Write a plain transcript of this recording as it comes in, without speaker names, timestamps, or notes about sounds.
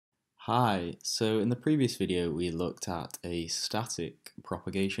Hi, so in the previous video we looked at a static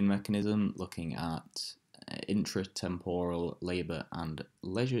propagation mechanism looking at intratemporal labour and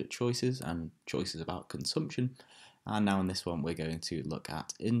leisure choices and choices about consumption, and now in this one we're going to look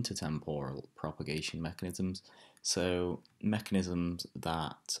at intertemporal propagation mechanisms, so mechanisms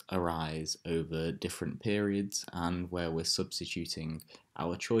that arise over different periods and where we're substituting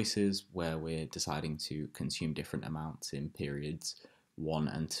our choices, where we're deciding to consume different amounts in periods 1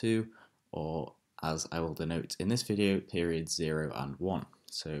 and 2, or as I will denote in this video, periods 0 and 1.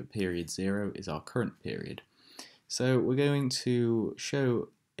 So period 0 is our current period. So we're going to show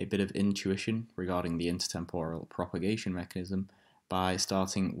a bit of intuition regarding the intertemporal propagation mechanism by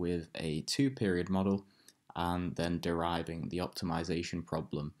starting with a 2-period model and then deriving the optimization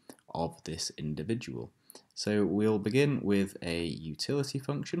problem of this individual. So we'll begin with a utility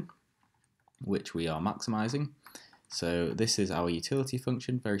function, which we are maximizing. So this is our utility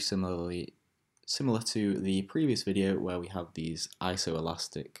function, very similar to the previous video where we have these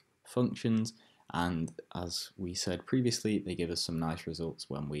isoelastic functions, and as we said previously, they give us some nice results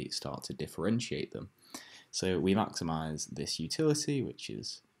when we start to differentiate them. So we maximize this utility, which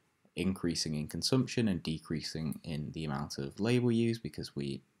is increasing in consumption and decreasing in the amount of labour used, because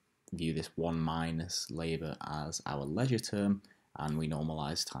we view this 1 minus labour as our leisure term, and we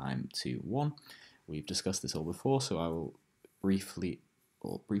normalize time to 1. We've discussed this all before, so I will briefly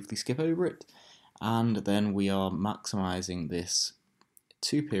skip over it. And then we are maximizing this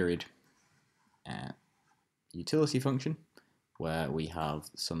 2-period utility function, where we have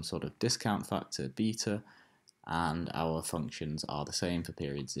some sort of discount factor beta, and our functions are the same for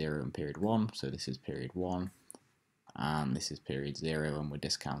period 0 and period 1. So this is period 1, and this is period 0, and we're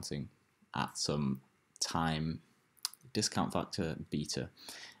discounting at some time discount factor beta.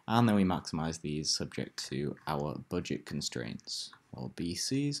 And then we maximize these subject to our budget constraints, or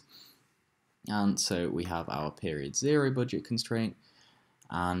BCs. And so we have our period 0 budget constraint,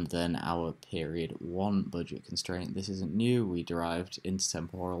 and then our period 1 budget constraint. This isn't new, we derived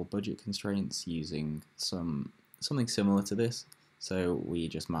intertemporal budget constraints using something similar to this. So we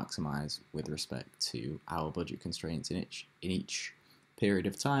just maximize with respect to our budget constraints in each period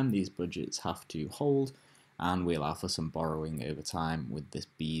of time. These budgets have to hold, and we allow for some borrowing over time with this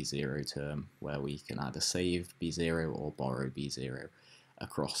B0 term, where we can either save B0 or borrow B0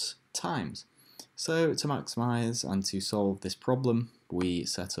 across times. So to maximize and to solve this problem, we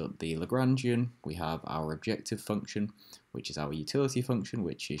set up the Lagrangian. We have our objective function, which is our utility function,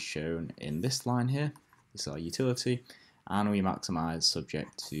 which is shown in this line here. This is our utility, and we maximize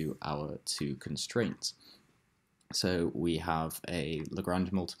subject to our 2 constraints. So we have a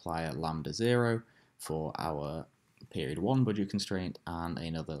Lagrange multiplier lambda 0 for our period 1 budget constraint, and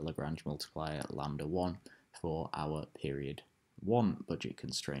another Lagrange multiplier lambda 1 for our period 1 budget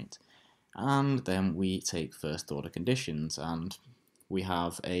constraint. And then we take first order conditions, and we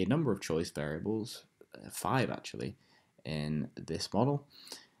have a number of choice variables, 5 actually, in this model.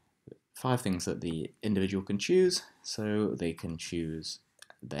 5 things that the individual can choose. So they can choose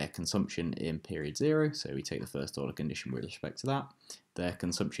their consumption in period 0, so we take the first order condition with respect to that, their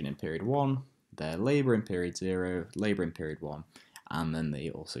consumption in period 1, their labour in period 0, labour in period 1, and then they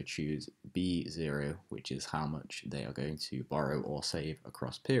also choose B0, which is how much they are going to borrow or save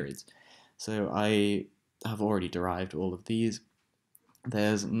across periods. So I have already derived all of these.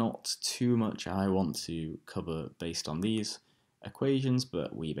 There's not too much I want to cover based on these equations,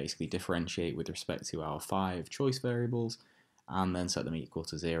 but we basically differentiate with respect to our 5 choice variables and then set them equal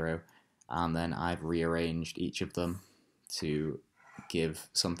to 0, and then I've rearranged each of them to give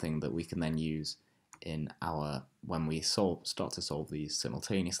something that we can then use in our when we start to solve these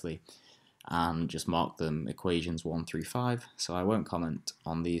simultaneously, and just mark them equations 1 through 5. So I won't comment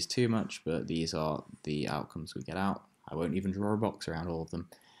on these too much, but these are the outcomes we get out. I won't even draw a box around all of them,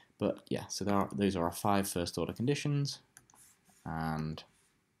 but yeah, so those are our 5 first order conditions, and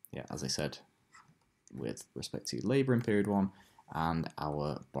yeah, as I said, with respect to labour in period 1 and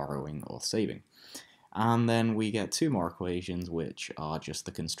our borrowing or saving. And then we get 2 more equations, which are just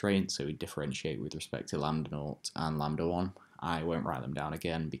the constraints, so we differentiate with respect to lambda 0 and lambda 1. I won't write them down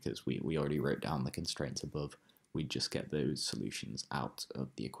again because we already wrote down the constraints above. We just get those solutions out of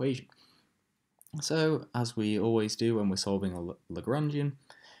the equation. So, as we always do when we're solving a Lagrangian,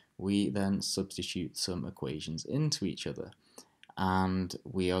 we then substitute some equations into each other, and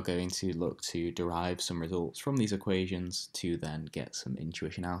we are going to look to derive some results from these equations to then get some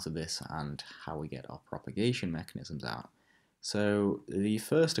intuition out of this and how we get our propagation mechanisms out. So the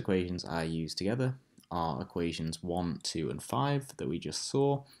first equations I use together are equations 1, 2, and 5 that we just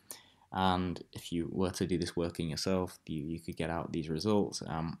saw, And if you were to do this working yourself, you could get out these results.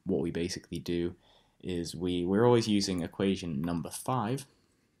 What we basically do is we're always using equation number 5,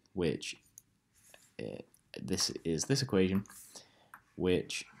 which this is this equation,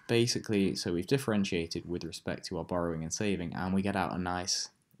 which basically, so we've differentiated with respect to our borrowing and saving, and we get out a nice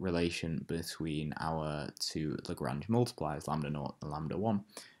relation between our two Lagrange multipliers, lambda naught and lambda 1,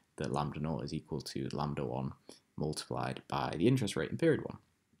 that lambda naught is equal to lambda 1 multiplied by the interest rate in period 1.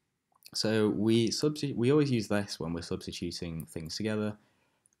 So we always use this when we're substituting things together,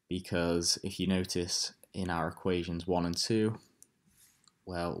 because if you notice in our equations 1 and 2,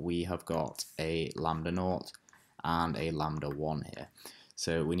 well, we have got a lambda naught and a lambda 1 here.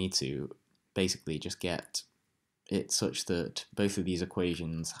 So we need to basically just get it such that both of these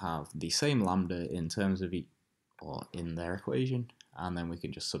equations have the same lambda in terms of or in their equation, and then we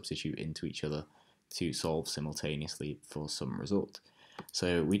can just substitute into each other to solve simultaneously for some result.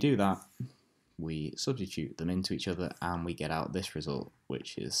 So we do that, we substitute them into each other, and we get out this result,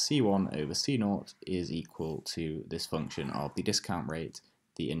 which is C1 over C0 is equal to this function of the discount rate,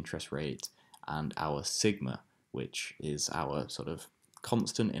 the interest rate, and our sigma, which is our sort of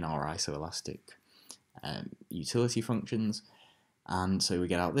constant in our isoelastic utility functions. And so we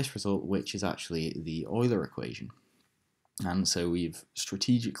get out this result, which is actually the Euler equation. And so we've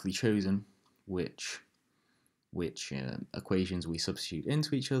strategically chosen which equations we substitute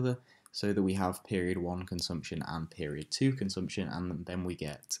into each other, so that we have period 1 consumption and period 2 consumption, and then we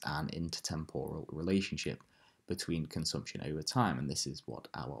get an intertemporal relationship between consumption over time, and this is what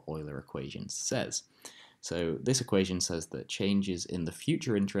our Euler equation says. So this equation says that changes in the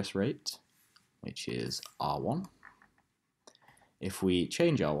future interest rate, which is R1, if we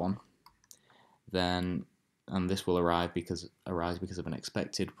change R1, then, and this will arise because of an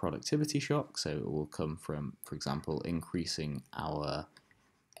expected productivity shock, so it will come from, for example, increasing our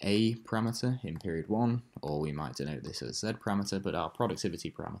A parameter in period 1, or we might denote this as Z parameter, but our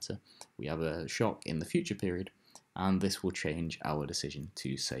productivity parameter, we have a shock in the future period, and this will change our decision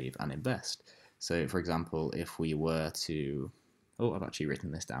to save and invest. So, for example, if we were to, I've actually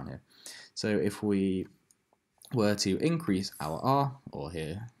written this down here. So if we were to increase our R, or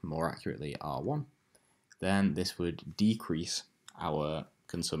here more accurately R1, then this would decrease our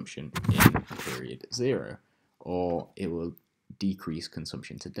consumption in period 0, or it will decrease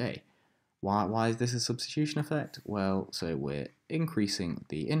consumption today. Why is this a substitution effect? Well, so we're increasing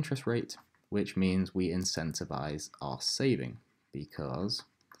the interest rate, which means we incentivize our saving, because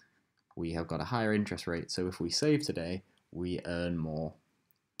we have got a higher interest rate, so if we save today, we earn more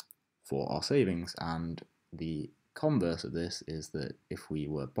for our savings, and the converse of this is that if we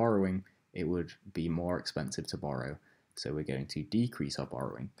were borrowing, it would be more expensive to borrow, so we're going to decrease our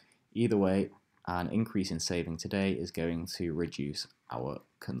borrowing. Either way, an increase in saving today is going to reduce our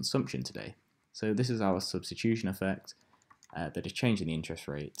consumption today. So this is our substitution effect, that a change in the interest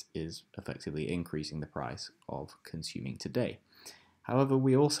rate is effectively increasing the price of consuming today. However,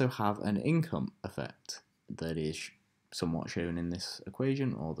 we also have an income effect that is somewhat shown in this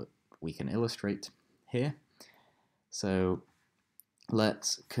equation, or that we can illustrate here. So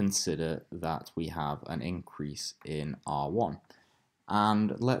let's consider that we have an increase in R1,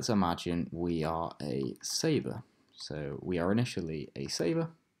 and let's imagine we are a saver. So we are initially a saver,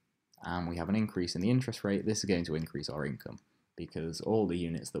 and we have an increase in the interest rate. This is going to increase our income, because all the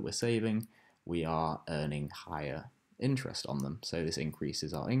units that we're saving, we are earning higher interest on them, so this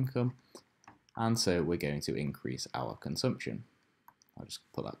increases our income, and so we're going to increase our consumption. I'll just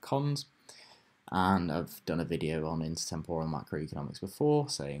put that cons, and I've done a video on intertemporal macroeconomics before,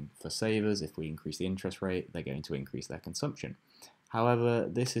 saying for savers, if we increase the interest rate, they're going to increase their consumption. However,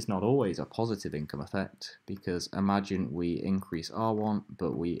 this is not always a positive income effect, because imagine we increase R1,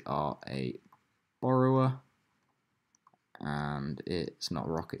 but we are a borrower, and it's not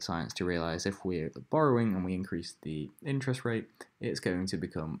rocket science to realize if we're borrowing and we increase the interest rate, it's going to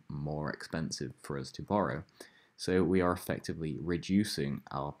become more expensive for us to borrow. So we are effectively reducing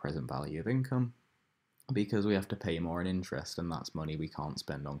our present value of income, because we have to pay more in interest, and that's money we can't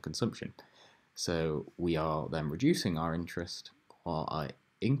spend on consumption. So we are then reducing our interest, or our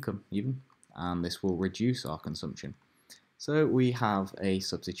income even, and this will reduce our consumption. So we have a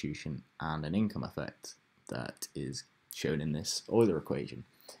substitution and an income effect that is shown in this Euler equation.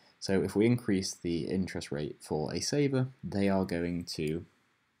 So if we increase the interest rate for a saver, they are going to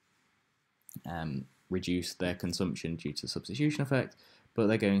reduce their consumption due to the substitution effect, but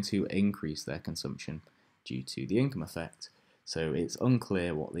they're going to increase their consumption due to the income effect. So it's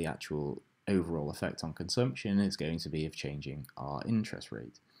unclear what the actual overall effect on consumption is going to be of changing our interest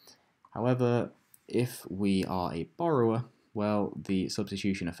rate. However, if we are a borrower, Well, the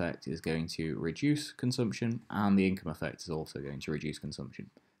substitution effect is going to reduce consumption, and the income effect is also going to reduce consumption.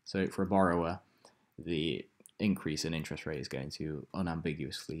 So for a borrower, the increase in interest rate is going to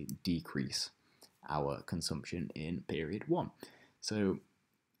unambiguously decrease our consumption in period 1. So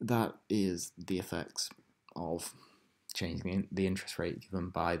that is the effects of changing the interest rate given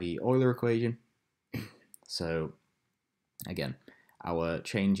by the Euler equation. So again, our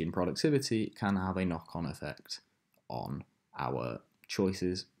change in productivity can have a knock-on effect on our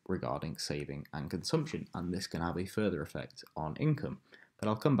choices regarding saving and consumption, and this can have a further effect on income. But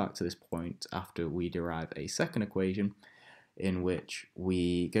I'll come back to this point after we derive a second equation in which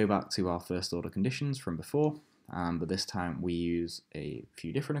we go back to our first order conditions from before, but this time we use a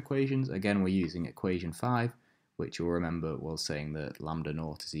few different equations. Again, we're using equation 5, which you'll remember was saying that lambda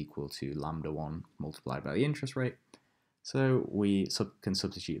naught is equal to lambda 1 multiplied by the interest rate. So we can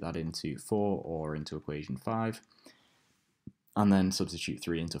substitute that into 4 or into equation 5, and then substitute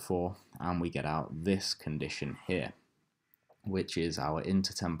 3 into 4, and we get out this condition here, which is our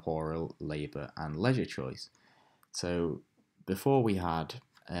intertemporal labour and leisure choice. So before we had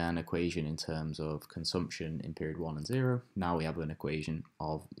an equation in terms of consumption in period 1 and 0, now we have an equation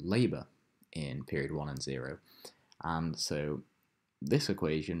of labour in period 1 and 0. And so this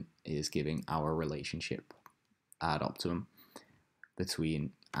equation is giving our relationship ad optimum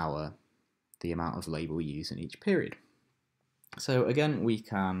between the amount of labour we use in each period. So again, we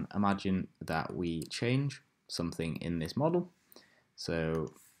can imagine that we change something in this model.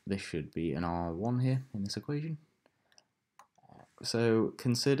 So this should be an R1 here in this equation. So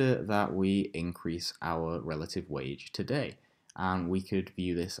consider that we increase our relative wage today, and we could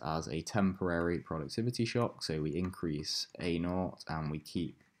view this as a temporary productivity shock. So we increase A0 and we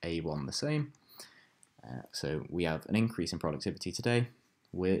keep A1 the same. So we have an increase in productivity today,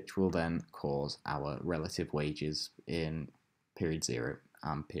 which will then cause our relative wages in period 0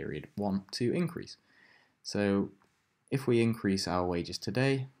 and period 1 to increase. So if we increase our wages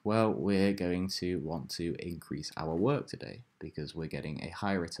today, well, we're going to want to increase our work today because we're getting a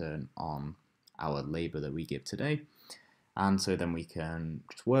high return on our labour that we give today. And so then we can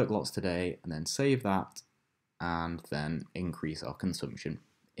just work lots today and then save that and then increase our consumption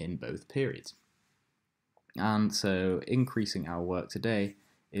in both periods. And so increasing our work today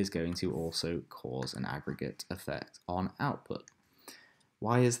is going to also cause an aggregate effect on output.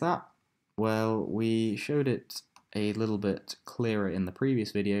 Why is that? Well, we showed it a little bit clearer in the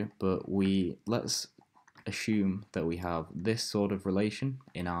previous video, but let's assume that we have this sort of relation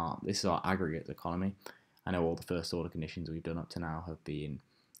in this is our aggregate economy. I know all the first order conditions we've done up to now have been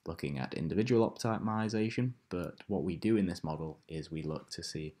looking at individual optimization, but what we do in this model is we look to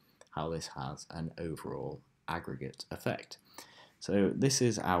see how this has an overall aggregate effect. So this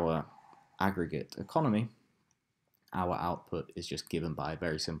is our aggregate economy. Our output is just given by a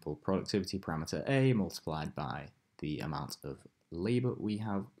very simple productivity parameter A multiplied by the amount of labour we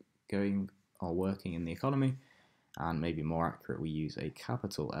have going or working in the economy, and maybe more accurate, we use a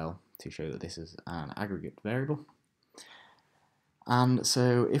capital L to show that this is an aggregate variable. And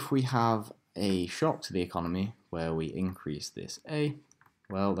so if we have a shock to the economy where we increase this A,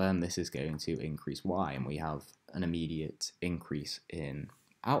 well then this is going to increase Y, and we have an immediate increase in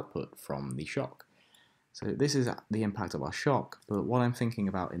output from the shock. So this is the impact of our shock, but what I'm thinking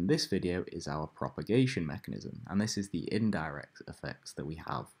about in this video is our propagation mechanism, and this is the indirect effects that we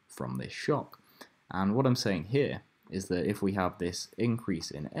have from this shock. And what I'm saying here is that if we have this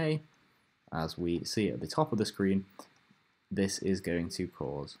increase in A, as we see at the top of the screen, this is going to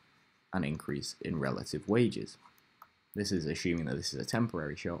cause an increase in relative wages. This is assuming that this is a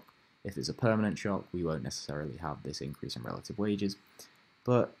temporary shock. If it's a permanent shock, we won't necessarily have this increase in relative wages.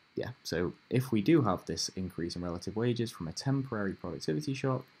 But yeah, so if we do have this increase in relative wages from a temporary productivity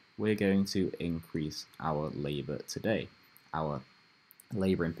shock, we're going to increase our labour today. Our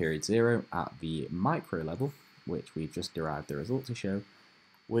labour in period 0 at the micro level, which we've just derived the result to show,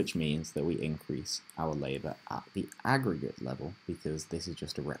 which means that we increase our labour at the aggregate level, because this is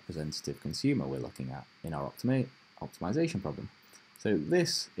just a representative consumer we're looking at in our optimization problem. So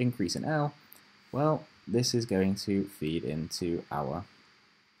this increase in L, well, this is going to feed into our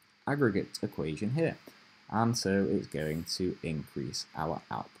aggregate equation here, and so it's going to increase our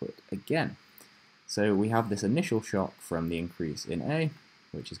output again. So we have this initial shock from the increase in A,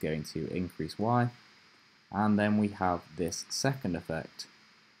 which is going to increase Y, and then we have this second effect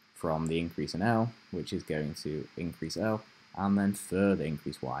from the increase in L, which is going to increase L, and then further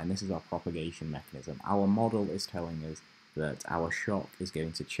increase Y, and this is our propagation mechanism. Our model is telling us that our shock is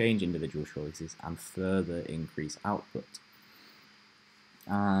going to change individual choices and further increase output.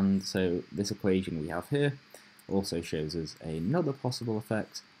 And so this equation we have here, also shows us another possible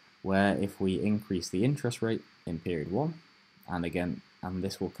effect where if we increase the interest rate in period 1, and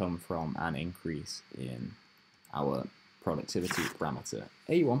this will come from an increase in our productivity parameter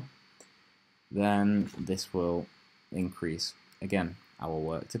A1, then this will increase, again, our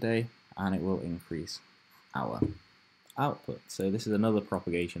work today, and it will increase our output. So this is another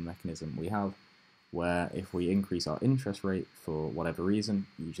propagation mechanism we have, where if we increase our interest rate for whatever reason,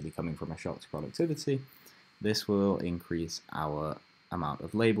 usually coming from a shock to productivity, this will increase our amount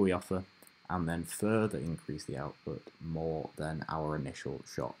of labour we offer, and then further increase the output more than our initial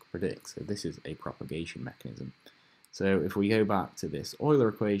shock predicts. So this is a propagation mechanism. So if we go back to this Euler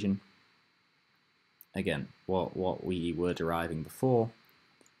equation, again, what we were deriving before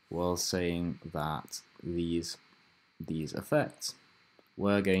was saying that these effects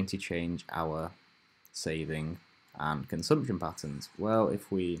were going to change our saving and consumption patterns. Well,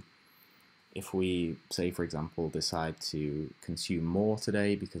 if we say, for example, decide to consume more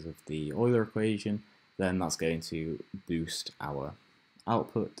today because of the Euler equation, then that's going to boost our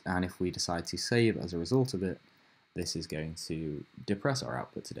output, and if we decide to save as a result of it, this is going to depress our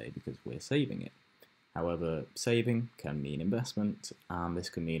output today because we're saving it. However, saving can mean investment, and this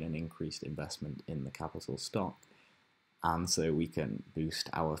can mean an increased investment in the capital stock, and so we can boost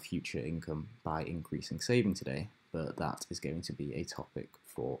our future income by increasing saving today, but that is going to be a topic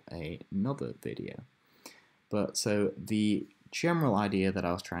for another video. But so the general idea that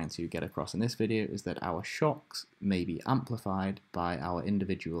I was trying to get across in this video is that our shocks may be amplified by our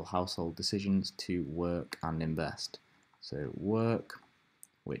individual household decisions to work and invest. So work,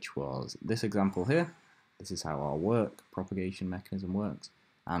 which was this example here, this is how our work propagation mechanism works,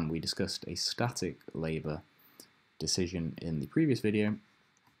 and we discussed a static labour decision in the previous video,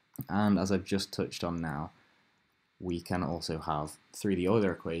 and as I've just touched on now, we can also have, through the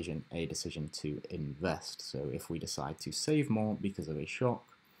Euler equation, a decision to invest. So if we decide to save more because of a shock,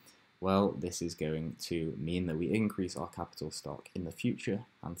 well, this is going to mean that we increase our capital stock in the future,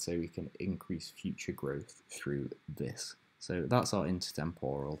 and so we can increase future growth through this. So that's our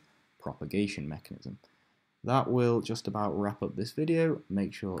intertemporal propagation mechanism. That will just about wrap up this video.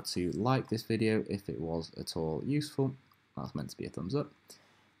 Make sure to like this video if it was at all useful. That's meant to be a thumbs up.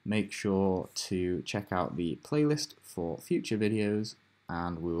 Make sure to check out the playlist for future videos,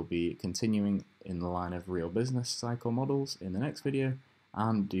 and we will be continuing in the line of real business cycle models in the next video,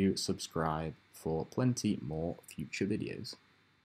 and do subscribe for plenty more future videos.